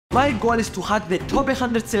My goal is to hug the top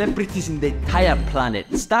 100 celebrities in the entire planet,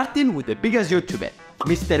 starting with the biggest YouTuber,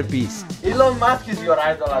 Mr. Beast. Elon Musk is your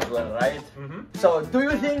idol as well, right? So, do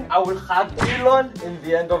you think I will hug Elon in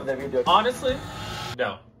the end of the video? Honestly,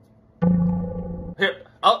 no. Here,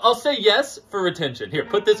 I'll say yes for retention. Here,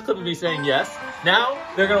 put this clip of me saying yes. Now,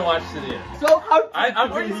 they're gonna watch to the end. So how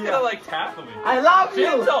I'm just gonna like tackle me. I love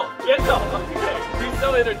you! Gentle. Okay, she's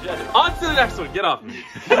so energetic. On to the next one, get off me.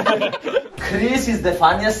 Chris is the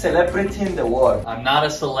funniest celebrity in the world. I'm not a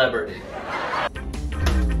celebrity.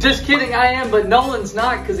 Just kidding, I am, but Nolan's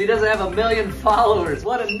not because he doesn't have 1 million followers.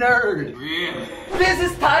 What a nerd. This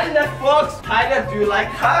is Tyler Fox. Tyler, do you like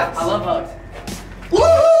hugs? I love hugs. Woo!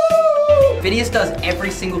 Phineas does every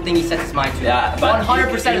single thing he sets his mind to. Yeah, but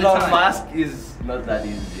 100% of the Elon time. Musk is not that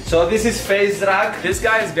easy. So this is Face Rack. This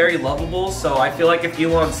guy is very lovable, so I feel like if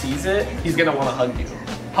Elon sees it, he's gonna want to hug you.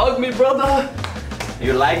 Hug me, brother.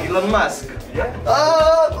 You like Elon Musk? Yeah.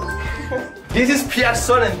 Oh! This is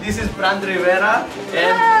Pierson and this is Brand Rivera.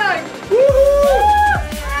 And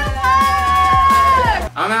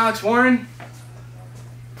I'm Alex Warren.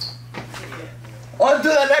 on to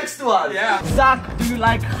the next one. Yeah. Zach, do you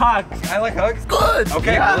like hugs? I like hugs. Good.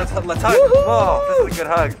 Okay, Yeah. well, let's hug. Oh, this is a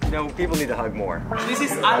good hug. You know, people need to hug more. This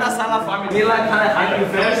is Anna Sala family. Mila, can I hug you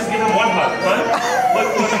first? Just give him one hug, right? Look.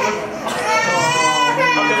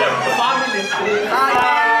 Okay, look. Family, please.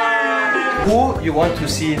 Who you want to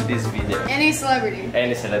see in this video? Any celebrity.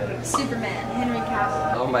 Any celebrity. Superman, Henry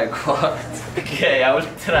Cavill. Oh my god. Okay, I will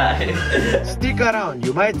try. Stick around,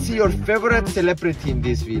 you might see your favorite celebrity in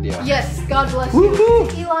this video. Yes, God bless you.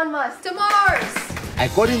 Elon Musk. To Mars. I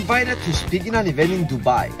got invited to speak in an event in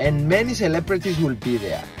Dubai, and many celebrities will be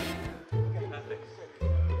there.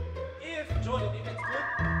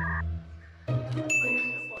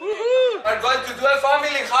 We're going to do a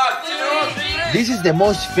family hug. This is the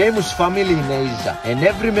most famous family in Asia, and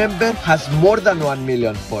every member has more than 1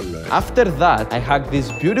 million followers. After that, I hug this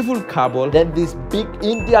beautiful couple, then this big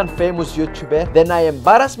Indian famous YouTuber, then I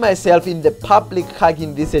embarrass myself in the public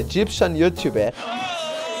hugging this Egyptian YouTuber,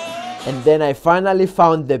 and then I finally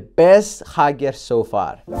found the best hugger so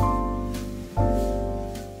far. You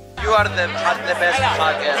are the best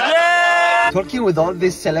hugger. Talking with all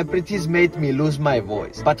these celebrities made me lose my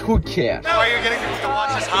voice, but who cares? Why are you getting to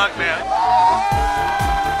watch this hug, man?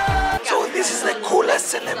 So this is the coolest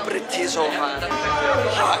celebrity so far.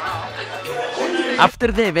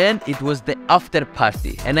 After the event, it was the after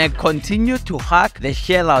party, and I continued to hug the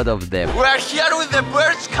hell out of them. We are here with the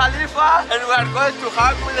Burj Khalifa and we are going to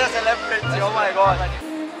hug with the celebrity. Oh my god.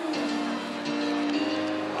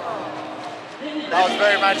 That was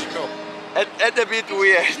very magical. And a bit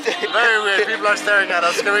weird. Very weird. People are staring at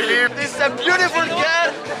us. Can we leave? This is a beautiful girl,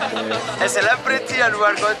 a celebrity, and we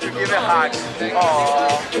are going to give a hug.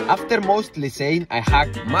 Aww. After mostly saying I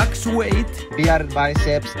hugged Max Wade, Beard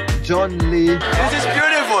Biceps, John Lee. This is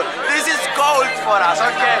beautiful. This is gold for us.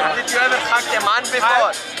 Okay. Did you ever hug a man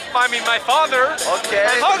before? I mean, my father. Okay.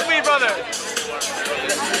 Hug me, brother.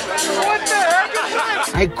 What the heck?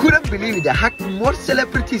 I couldn't believe it. I hugged more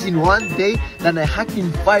celebrities in one day than I hugged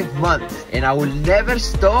in 5 months. And I will never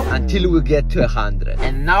stop until we get to 100.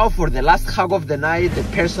 And now for the last hug of the night, the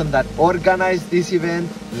person that organized this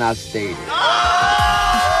event, Nas Daily.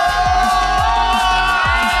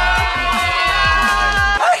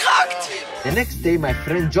 I hugged him. The next day, my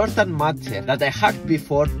friend Jordan Matzer, that I hugged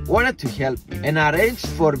before, wanted to help me and arranged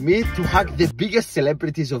for me to hug the biggest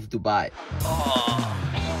celebrities of Dubai.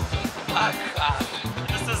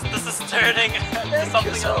 This is turning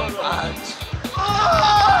something so much.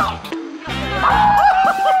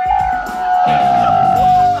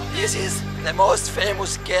 This is the most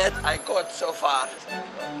famous cat I got so far.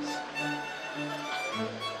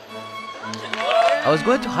 I was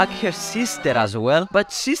going to hug her sister as well,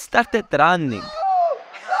 but she started running.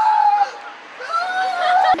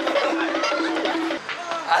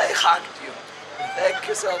 I hugged you. Thank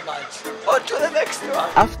you so much. On to the next one.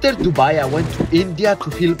 After Dubai, I went to India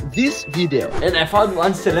to film this video. And I found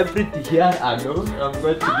one celebrity here, Anu. I'm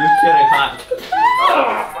going to give her a hug.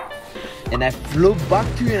 And I flew back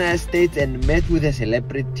to United States and met with a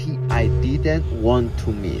celebrity I didn't want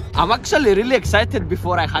to meet. I'm actually really excited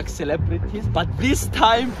before I hug celebrities, but this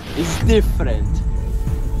time is different.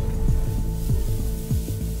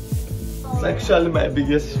 It's actually my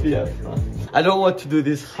biggest fear. I don't want to do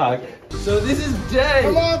this hug. So this is Jay.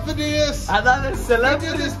 Come on, Phineas! Another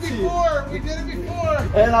celebrity. We did it before!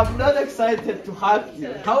 And I'm not excited to hug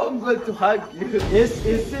you. How I'm going to hug you? Is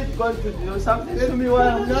it going to do something to me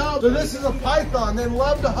while No, so this is a python. They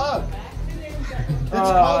love to hug. It's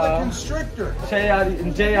called a constrictor. Jay,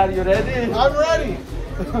 are you ready? I'm ready.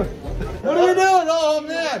 What are we doing? Oh,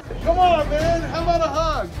 man. Come on, man. How about a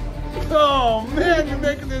hug? Oh, man, you're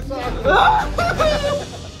making this awkward.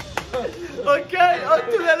 Okay, on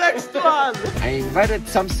to the next one. I invited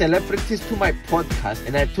some celebrities to my podcast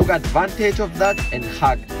and I took advantage of that and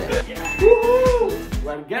hugged them.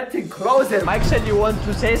 We're getting closer. Mike said you want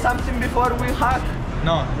to say something before we hug?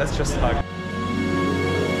 No, let's just hug.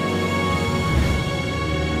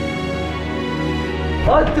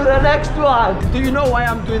 On to the next one. Do you know why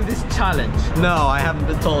I'm doing this challenge? No, I haven't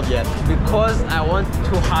been told yet. Because I want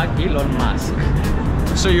to hug Elon Musk.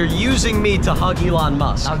 So you're using me to hug Elon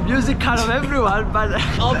Musk? I'm using kind of everyone, but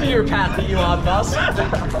I'll be your path to Elon Musk.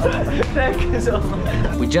 thank you so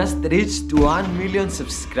much. We just reached 1 million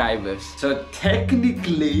subscribers. So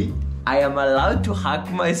technically, I am allowed to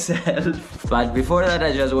hug myself. But before that,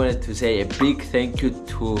 I just wanted to say a big thank you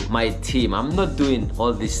to my team. I'm not doing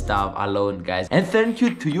all this stuff alone, guys. And thank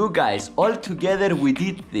you to you guys. All together we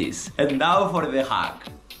did this. And now for the hug.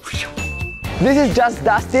 This is just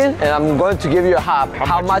Dustin, and I'm going to give you a hug.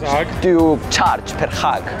 How much do you charge per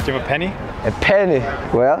hug? Do you have a penny? A penny.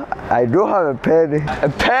 Well, I do have a penny. A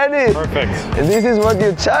penny! Perfect. And this is what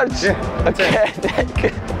you charge? Yeah, okay, thank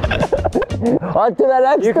you. On to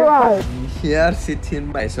the next one. Here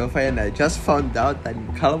sitting by sofa and I just found out that in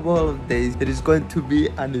a couple of days there is going to be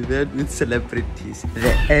an event with celebrities,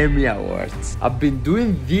 the Emmy Awards. I've been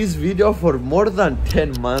doing this video for more than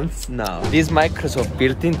 10 months now. This Microsoft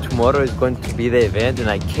built-in tomorrow is going to be the event, and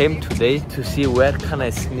I came today to see where can I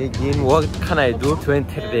sneak in, what can I do to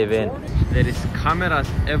enter the event. There is cameras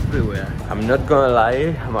everywhere. I'm not gonna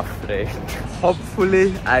lie, I'm afraid.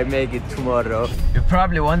 Hopefully I make it tomorrow. You're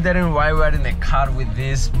probably wondering why we're in a car with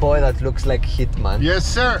this boy that looks like Hitman. Yes,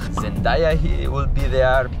 sir. Zendaya, he will be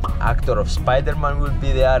there, actor of Spider-Man will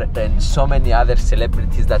be there, and so many other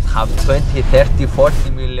celebrities that have 20, 30,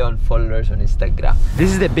 40 million followers on Instagram.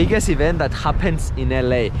 This is the biggest event that happens in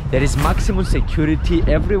LA. There is maximum security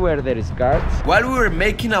everywhere, there is guards. While we were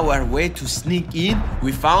making our way to sneak in,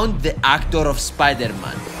 we found the actor of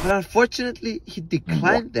Spider-Man. But unfortunately, he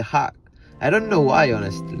declined the hug. I don't know why,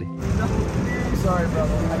 honestly. I'm sorry,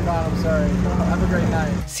 brother. I'm sorry. Have a great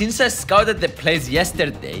night. Since I scouted the place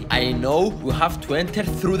yesterday, I know we have to enter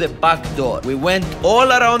through the back door. We went all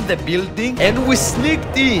around the building and we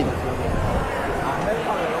sneaked in.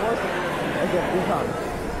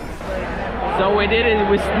 So we did it,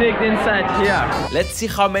 we sneaked inside here. Let's see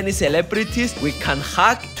how many celebrities we can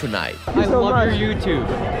hug tonight. I love your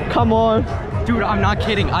YouTube. Come on. Dude, I'm not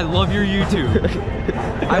kidding. I love your YouTube.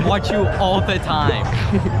 I watch you all the time.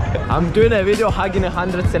 I'm doing a video hugging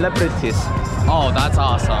 100 celebrities. Oh, that's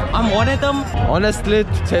awesome. I'm one of them? Honestly,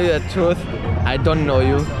 to tell you the truth, I don't know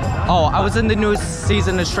you. Oh, I was in the newest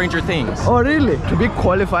season of Stranger Things. Oh, really? To be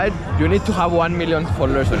qualified, you need to have 1 million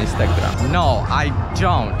followers on Instagram. No, I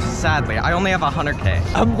don't, sadly. I only have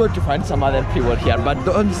 100K. I'm going to find some other people here, but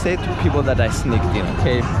don't say to people that I sneaked in,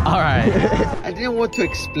 okay? Alright. I didn't want to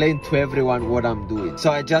explain to everyone what I'm doing,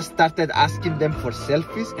 so I just started asking them for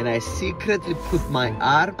selfies and I secretly put my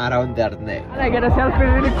arm around their neck. Can I get a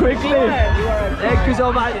selfie really quickly? Thank you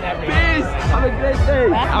so much. Peace. Have a great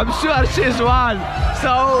day. I'm sure she's one.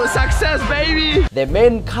 So, success, baby. The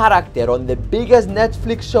main character on the biggest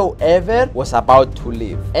Netflix show ever was about to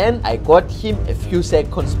leave, and I got him a few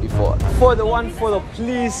seconds before. For the one photo,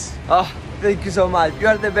 please. Oh, thank you so much. You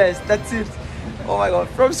are the best. That's it. Oh my god,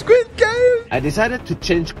 from Squid Game! I decided to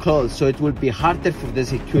change clothes so it would be harder for the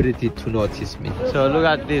security to notice me. So look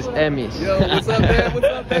at these Emmys. Yo, what's up, man? What's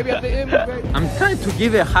up, baby? At the Emmys, baby. I'm trying to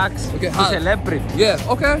give a hug to celebrities. Yeah,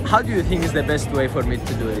 okay. How do you think is the best way for me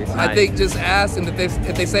to do this? I think just ask, and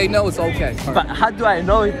if they say no, it's okay. But how do I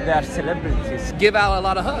know if they are celebrities? Give out a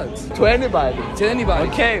lot of hugs. To anybody? To anybody.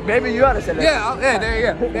 Okay, maybe you are a celebrity. Yeah,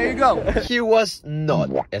 there you go. He was not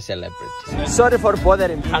a celebrity. Sorry for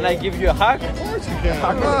bothering. Can I give you a hug? Of course you can.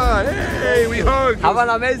 Come on, hey, we hug. Have an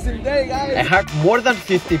amazing day, guys. I hugged more than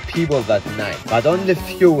 50 people that night, but only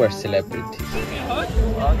few were celebrities.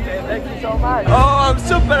 Okay, thank you so much. Oh, I'm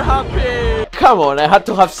super happy. Come on, I had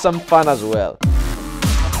to have some fun as well.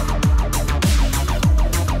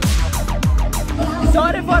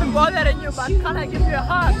 Sorry for bothering you, but can I give you a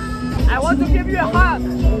hug? I want to give you a hug.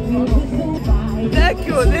 Thank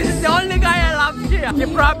you. This is the only guy I love here. He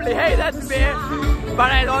probably hates me,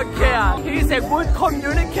 but I don't care. He's a good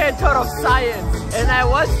communicator of science, and I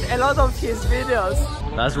watched a lot of his videos.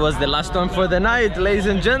 That was the last one for the night, ladies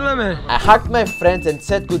and gentlemen. I hugged my friends and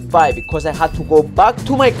said goodbye because I had to go back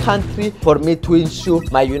to my country for me to issue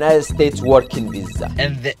my United States working visa.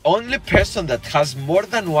 And the only person that has more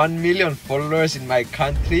than 1 million followers in my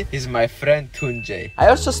country is my friend Tunjay. I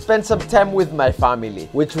also spent some time with my family,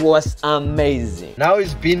 which was amazing. Now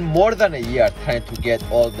it's been more than a year trying to get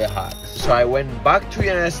all the hugs. So I went back to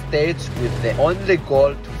United States with the only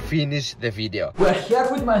goal to finish the video. We're here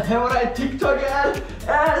with my favorite TikToker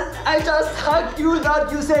and I just hugged you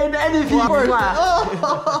without you saying anything.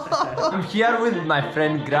 I'm here with my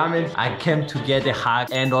friend Gramin. I came to get a hug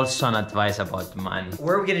and also an advice about money.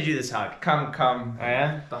 Where are we gonna do this hug? Come. Oh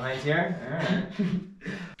yeah? Behind here?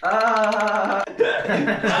 Alright.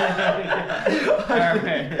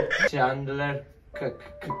 Chandler, can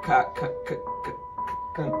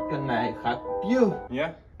I hug you?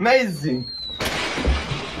 Yeah. Amazing.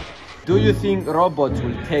 Do you think robots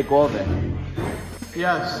will take over?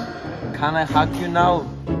 Yes. Can I hug you now?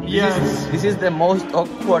 Yes. This is the most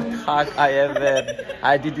awkward hug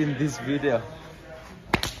I did in this video.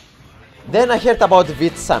 Then I heard about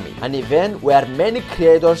Vid Summit, an event where many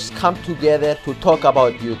creators come together to talk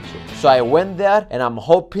about YouTube. So I went there and I'm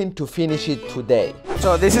hoping to finish it today.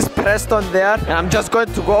 So this is Preston there and I'm just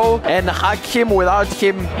going to go and hug him without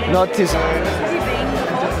him noticing.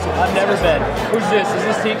 I've never been. Who's this? Is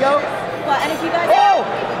this Tico? Well, and if you guys... Oh!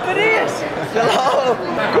 It is! Hello!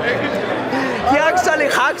 He actually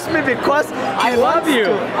hugs me because I love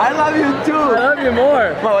you. I love you too. I love you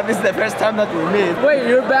more. Well, this is the first time that we meet. Wait,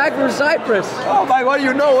 you're back from Cyprus. Oh my god,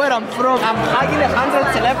 you know where I'm from. I'm hugging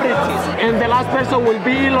 100 celebrities. And the last person will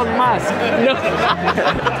be Elon Musk. No.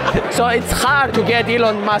 So it's hard to get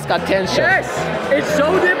Elon Musk attention. Yes, it's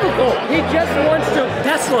so difficult. He just wants to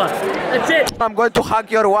Tesla. That's it. I'm going to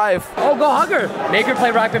hug your wife. Oh, go hug her. Make her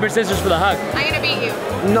play rock, paper, scissors for the hug. I'm gonna beat you.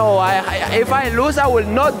 No, if I lose, I will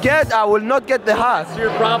not get the hug. That's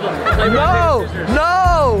your problem. Play No, rock, paper, scissors.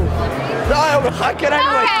 no, I will hug it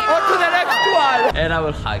anyway. Okay. On to the next one. And I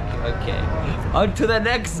will hug you, okay. On to the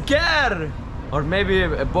next girl. Or maybe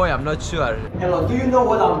a boy, I'm not sure. Hello, do you know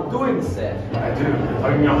what I'm doing, sir? I do.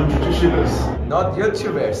 I'm young YouTubers. Not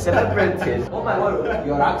YouTubers, celebrities. Oh my god,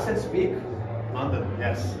 your accent speak? London,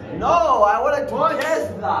 yes. No, I wanted to guess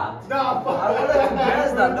that. No, I wanted to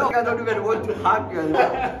guess that. No, I don't even want to hug you.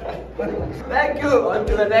 Thank you. On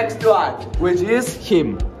to the next one, which is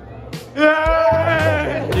him.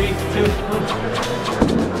 Yay! 3, 2, 1.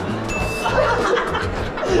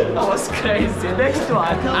 That was crazy. Next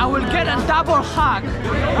one. I will get a double hug.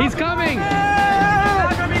 He's coming.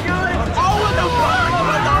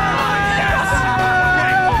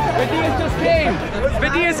 Vidias just came.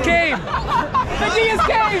 Vidias came. Vidias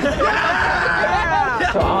came.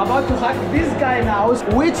 So I'm about to hug this guy now.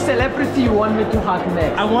 Which celebrity you want me to hug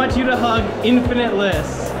next? I want you to hug Infinite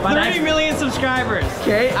Lists. 30 million subscribers.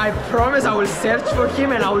 Okay, I promise I will search for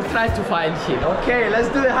him and I will try to find him. Okay, let's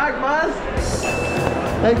do the hug, man.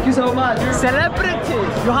 Thank you so much.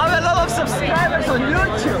 Celebrities, you have a lot of subscribers on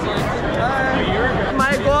YouTube.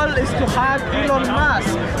 My goal is to hug Elon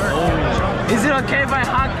Musk. Is it okay if I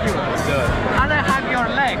hug you? Can I hug your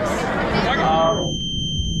legs?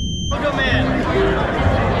 Look at man.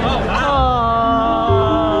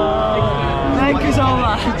 Thank you so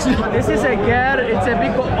much. This is a girl. It's a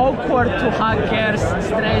bit awkward to hug girls,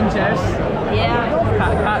 strangers. Yeah.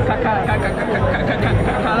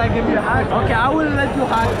 Can I give you a hug? Okay, I will let you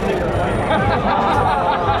hug me.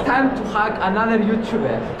 Time to hug another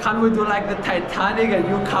YouTuber. Can we do like the Titanic and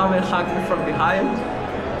you come and hug me from behind?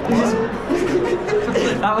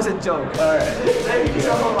 That was a joke. Alright. Thank you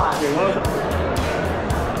so much.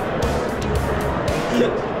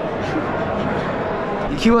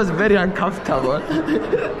 He was very uncomfortable. Do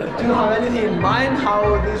you have anything in mind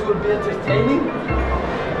how this would be entertaining?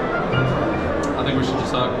 I think we should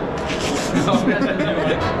just hug.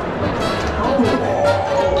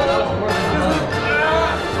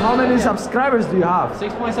 How many subscribers do you have?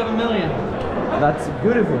 6.7 million. That's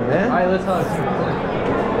beautiful, man. All right, let's hug.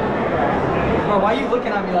 Oh, why are you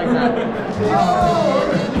looking at me like that?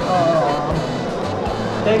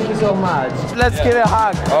 Thank you so much. Let's give a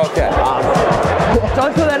hug. Okay.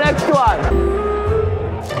 On to the next one.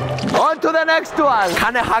 On to the next one.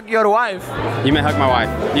 Can I hug your wife? You may hug my wife.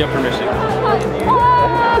 You have permission.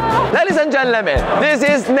 Ladies and gentlemen, this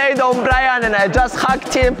is Nate O'Brien and I just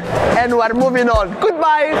hugged him and we're moving on.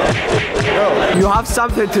 Goodbye. You have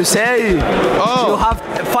something to say? Oh. You have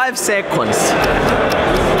 5 seconds.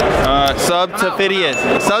 Sub to Phidias.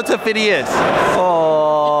 Sub to Phidias.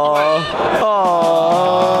 Oh.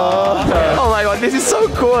 Oh. Oh my god. this is so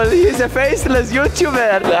cool. He's a faceless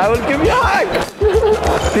YouTuber. I will give you a hug.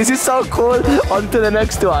 This is so cool. On to the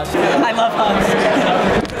next one. I love hugs.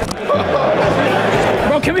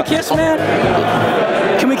 Bro, can we kiss, man?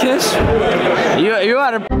 Can we kiss? You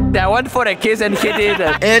are I went for a kiss and he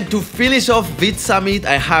didn't. And to finish off Vid Summit,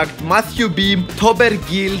 I hugged Matthew Beam, Tober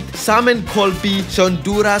Guild, Sam and Colby,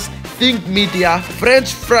 Honduras, Think Media,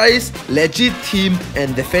 French Fries, Legit Team,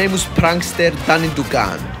 and the famous prankster Danny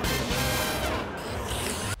Dugan.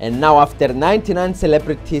 And now after 99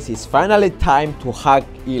 celebrities, it's finally time to hug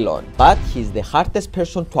Elon. But he's the hardest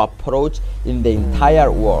person to approach in the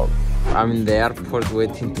entire world. I'm in the airport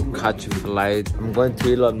waiting to catch a flight. I'm going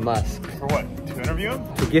to Elon Musk. For what? To interview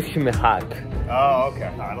him? To give him a hug. Oh, okay.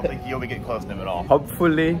 I don't think you'll be getting close to him at all.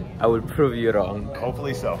 Hopefully, I will prove you wrong.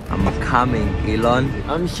 Hopefully so. I'm coming, Elon.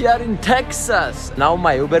 I'm here in Texas. Now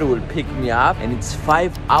my Uber will pick me up and it's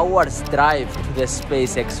 5 hours drive to the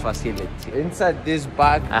SpaceX facility. Inside this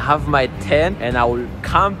bag, I have my tent and I will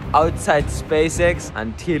camp outside SpaceX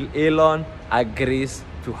until Elon agrees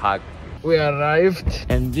to hug me. We arrived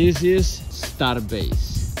and this is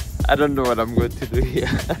Starbase. I don't know what I'm going to do here.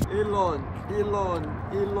 Elon.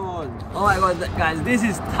 Oh my god, guys, this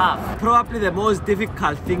is tough. Probably the most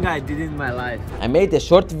difficult thing I did in my life. I made a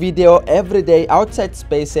short video every day outside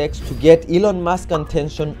SpaceX to get Elon Musk's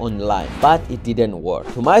attention online, but it didn't work.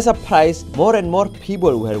 To my surprise, more and more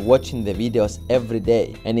people were watching the videos every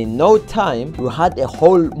day, and in no time, we had a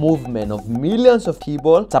whole movement of millions of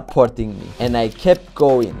people supporting me. And I kept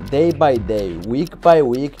going day by day, week by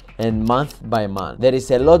week, and month by month. There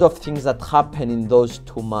is a lot of things that happen in those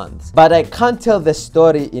 2 months, but I can't tell the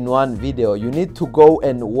story in one video. You need to go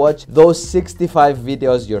and watch those 65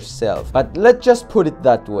 videos yourself. But let's just put it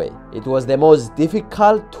that way. It was the most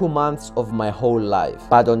difficult 2 months of my whole life.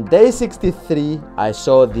 But on day 63, I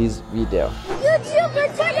saw this video. YouTube,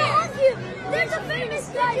 they're trying to hug you. There's a famous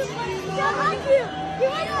guy who wants to hug you. He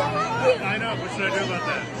wants to hug you. I know. What should I do about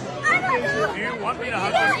that? I don't know. Do you want me to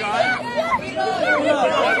hug this guy? Yes. You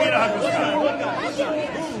want me to hug this guy?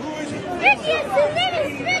 His name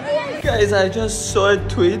is Vivian. Guys, I just saw a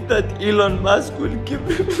tweet that Elon Musk will give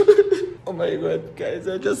me. Oh my god, guys,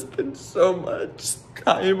 I just spent so much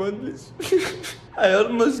time on this. I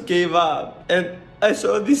almost gave up. And I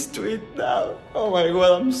saw this tweet now. Oh my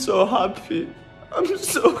god, I'm so happy. I'm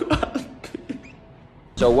so happy.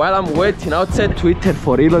 So while I'm waiting outside Twitter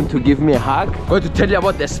for Elon to give me a hug, I'm going to tell you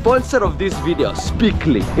about the sponsor of this video,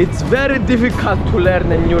 Speakly. It's very difficult to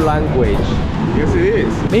learn a new language. Yes, it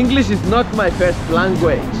is. English is not my first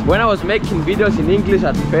language. When I was making videos in English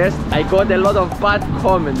at first, I got a lot of bad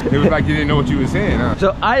comments. It was like you didn't know what you were saying, huh?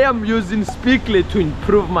 So I am using Speakly to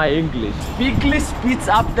improve my English. Speakly speeds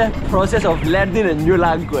up the process of learning a new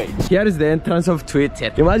language. Here is the entrance of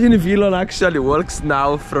Twitter. Imagine if Elon actually works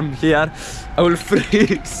now from here. I will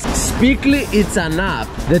freeze. Speakly, it's an app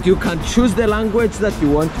that you can choose the language that you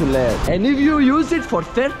want to learn. And if you use it for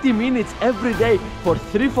 30 minutes every day for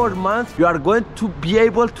 3-4 months, you are going to be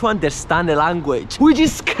able to understand a language, which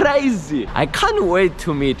is crazy. I can't wait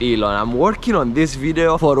to meet Elon. I'm working on this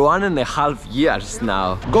video for 1.5 years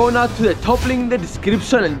now. Go now to the top link in the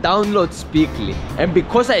description and download Speakly. And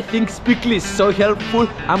because I think Speakly is so helpful,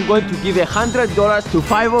 I'm going to give $100 to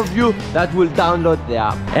 5 of you that will download the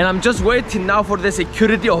app. And I'm just waiting now for the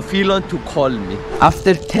security of Elon to call me.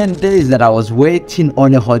 After 10 days that I was waiting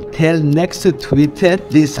on a hotel next to Twitter,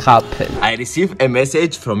 this happened. I received a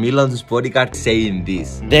message from Elon's bodyguard saying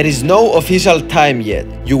this: there is no official time yet.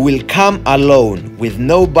 You will come alone with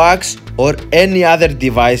no bags or any other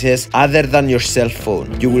devices other than your cell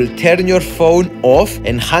phone. You will turn your phone off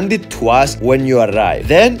and hand it to us when you arrive.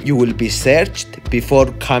 Then you will be searched before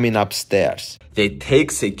coming upstairs. They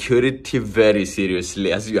take security very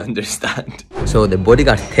seriously, as you understand. So the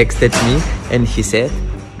bodyguard texted me and he said,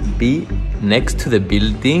 be next to the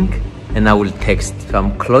building and I will text. So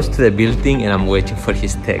I'm close to the building and I'm waiting for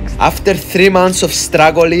his text. After 3 months of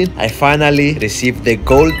struggling, I finally received the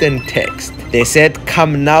golden text. They said,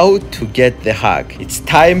 come now to get the hug. It's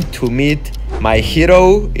time to meet my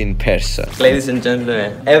hero in person. Ladies and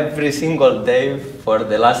gentlemen, every single day for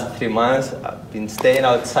the last 3 months, I've been staying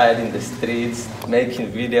outside in the streets,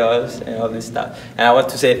 making videos and all this stuff. And I want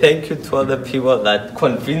to say thank you to all the people that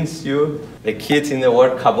convinced you, the kids in the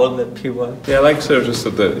World Cup, all the people. Yeah, I like sort of just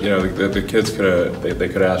that the kids could have they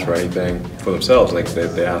could ask for anything for themselves. Like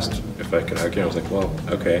they asked if I could hug you. I was like, well,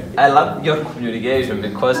 okay. I love your communication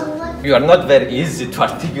because you are not very easy to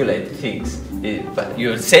articulate things. But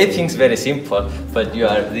you say things very simple, but you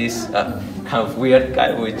are this kind of weird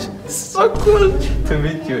guy, which is so cool to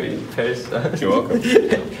meet you in person. You're welcome.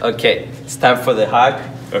 Okay, it's time for the hug.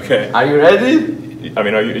 Okay. Are you ready? I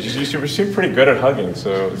mean, you seem pretty good at hugging,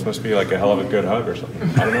 so this must be like a hell of a good hug or something.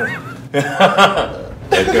 I don't know.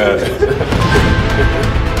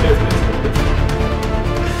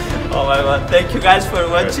 Oh my god, thank you guys for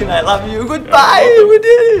watching. I love you. Goodbye. We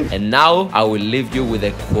did it. And now I will leave you with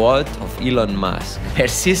a quote of Elon Musk.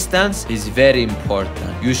 Persistence is very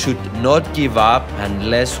important. You should not give up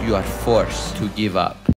unless you are forced to give up.